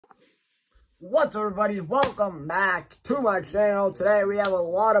What's up, everybody? Welcome back to my channel. Today we have a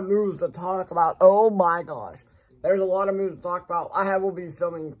lot of moves to talk about. Oh my gosh. There's a lot of moves to talk about. will be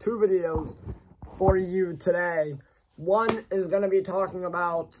filming 2 videos for you today. One is going to be talking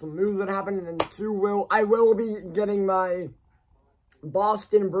about some moves that happened, and then I will be getting my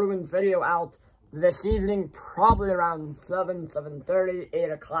Boston Bruins video out this evening, probably around 7:30, 8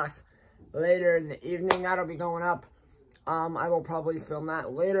 o'clock later in the evening. That'll be going up. I will probably film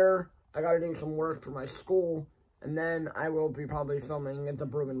that later. I gotta do some work for my school, and then I will be probably filming the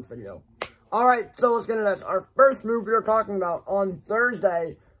Bruins video. Alright, so let's get into this. Our first move we are talking about on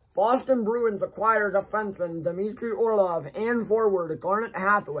Thursday, Boston Bruins acquired defenseman Dmitry Orlov and forward Garnet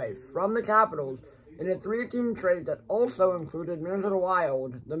Hathaway from the Capitals in a 3-team trade that also included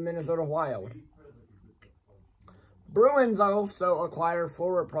the Minnesota Wild. Bruins also acquired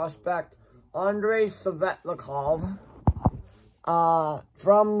forward prospect Andrei Svechnikov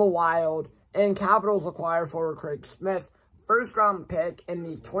from the Wild, and Capitals acquired forward Craig Smith, first-round pick in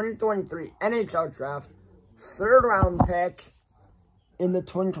the 2023 NHL Draft, third-round pick in the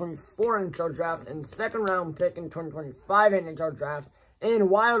 2024 NHL Draft, and second-round pick in 2025 NHL Draft,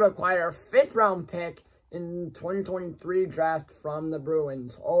 and Wild acquired a 5th-round pick in 2023 draft from the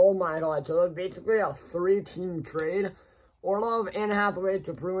Bruins. Oh my god, so it's basically a 3-team trade. Orlov and Hathaway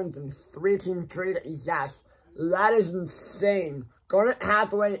to Bruins in 3-team trade, yes. That is insane. Garnet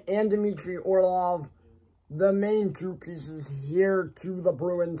Hathaway and Dmitry Orlov, the main 2 pieces here to the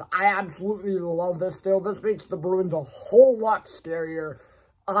Bruins. I absolutely love this deal. This makes the Bruins a whole lot scarier.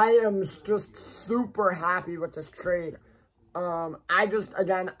 I am just super happy with this trade. I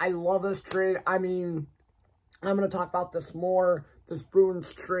love this trade. I mean, I'm going to talk about this more, this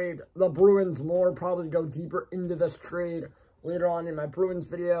Bruins trade. The Bruins more, probably go deeper into this trade later on in my Bruins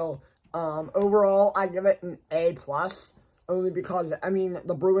video. Overall, I give it an A+, only because, I mean,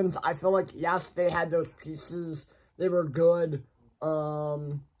 the Bruins, I feel like, yes, they had those pieces. They were good. I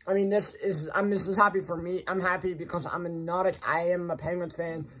mean, this is happy for me. I'm happy because I am a Penguins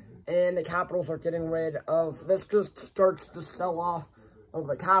fan, and the Capitals are getting rid of, this just starts the sell-off of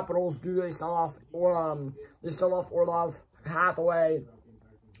the Capitals. Do they sell off, Orlov, Hathaway?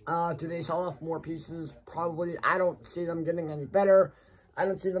 Do they sell off more pieces? Probably. I don't see them getting any better. I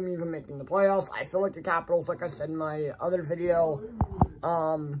don't see them even making the playoffs. I feel like the Capitals, like I said in my other video,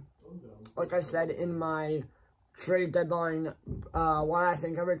 like I said in my trade deadline, what I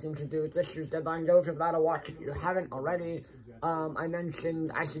think everything should do with this year's deadline. Go give that a watch if you haven't already.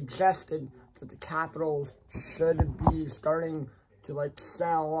 I suggested that the Capitals should be starting to, like,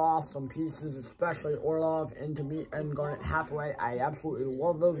 sell off some pieces, especially Orlov and Garnet Hathaway. I absolutely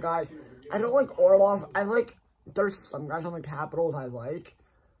love those guys. I don't like Orlov. There's some guys on the Capitals I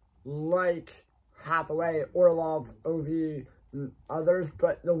like Hathaway, Orlov, OV, and others,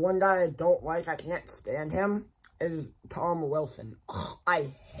 but the one guy I don't like, I can't stand him, is Tom Wilson. Ugh,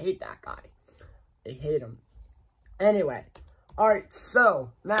 I hate that guy. I hate him. Anyway, alright,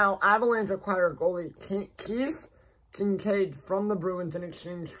 so, now, Avalanche acquired goalie Keith Kincaid from the Bruins in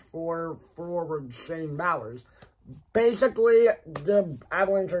exchange for forward Shane Bowers. Basically, the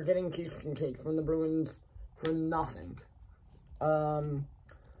Avalanche are getting Keith Kincaid from the Bruins for nothing.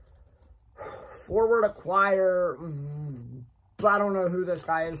 Forward acquire, I don't know who this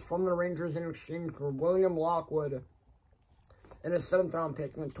guy is, from the Rangers in exchange for William Lockwood and a 7th-round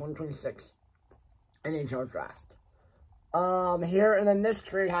pick in the 2026 NHL Draft. And then this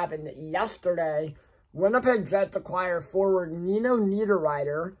trade happened yesterday. Winnipeg Jets acquire forward Nino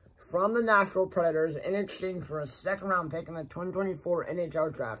Niederreiter from the Nashville Predators in exchange for a 2nd-round pick in the 2024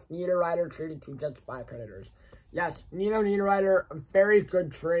 NHL Draft. Niederreiter traded to Jets by Predators. Yes, Nino Niederreiter, a very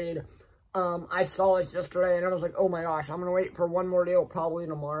good trade. I saw this yesterday, and I was like, oh my gosh, I'm going to wait for one more deal probably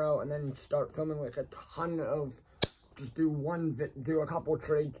tomorrow, and then start filming, like, a ton of, just do a couple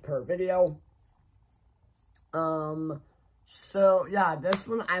trades per video. So, yeah, this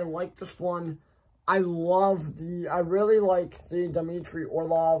one, I like this one. I really like the Dmitry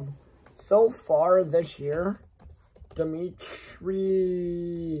Orlov so far this year. Dmitry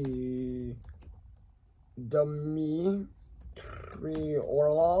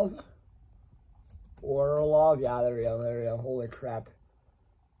Orlov, yeah, there we go, holy crap.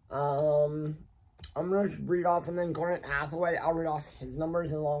 I'm gonna just read off, and then Garnet Hathaway, I'll read off his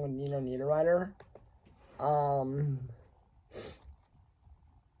numbers along with Nino Niederreiter.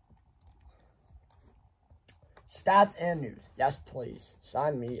 Stats and news. Yes, please.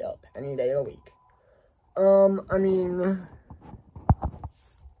 Sign me up any day of the week. I mean,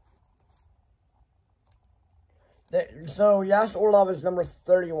 so yes, Orlov is number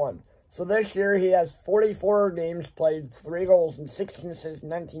 31. So this year he has 44 games played, 3 goals and 16 assists,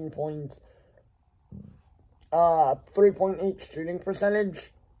 19 points. 3.8 shooting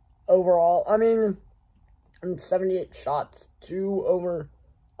percentage overall. I mean, and 78 shots, 2 over.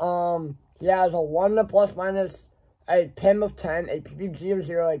 He has a 1 to plus minus, a PIM of 10, a PPG of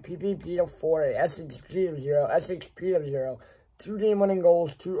 0, a PPP of 4, a SHG of 0, SHP of 0, 2 game-winning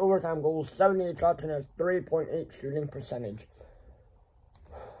goals, 2 overtime goals, 78 shots, and a 3.8 shooting percentage.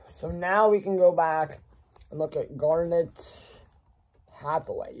 So now we can go back and look at Garnet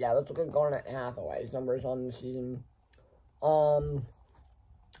Hathaway. Yeah, let's look at Garnet Hathaway's numbers on the season. And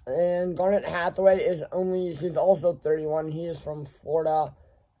Garnet Hathaway he's also 31. He is from Florida.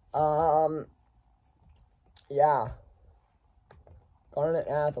 Yeah. Garnet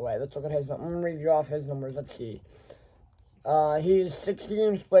Hathaway. Let's look at his numbers. I'm going to read you off his numbers. Let's see. He's 60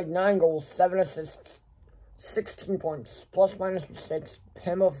 games played, 9 goals, 7 assists, 16 points, plus minus 6,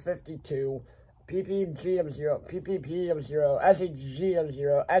 PIM of 52, PPG of 0, PPP of 0, SHG of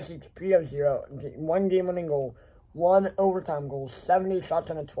 0, SHP of 0, 1 game-winning goal, 1 overtime goal, 70 shots,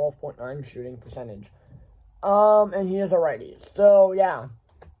 and a 12.9 shooting percentage. And he is a righty. So, yeah.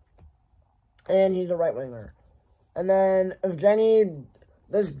 And he's a right winger. And then, Evgeny,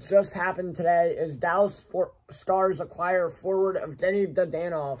 this just happened today, is Dallas Stars acquire forward Evgeny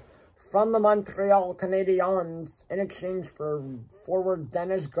Dadonov from the Montreal Canadiens in exchange for forward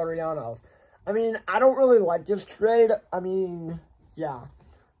Denis Gurianov. I mean, I don't really like this trade. I mean, yeah.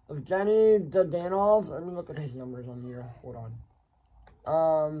 Evgeny Dadonov, let me look at his numbers on here. Hold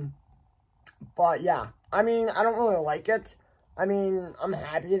on. But yeah, I mean, I don't really like it. I mean, I'm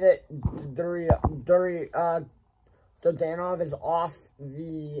happy that Dadonov is off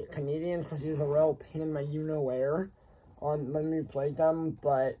the Canadiens because he was a real pain in my you-know-where when we played them.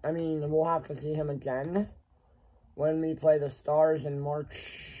 But, I mean, we'll have to see him again when we play the Stars in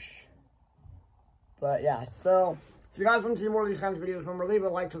March. But, yeah, so if you guys want to see more of these kinds of videos, remember, leave a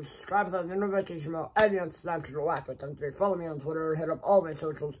like, subscribe with the notification bell, add me on Snapchat or WhatsApp, follow me on Twitter, hit up all my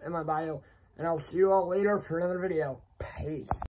socials in my bio, and I'll see you all later for another video. Peace.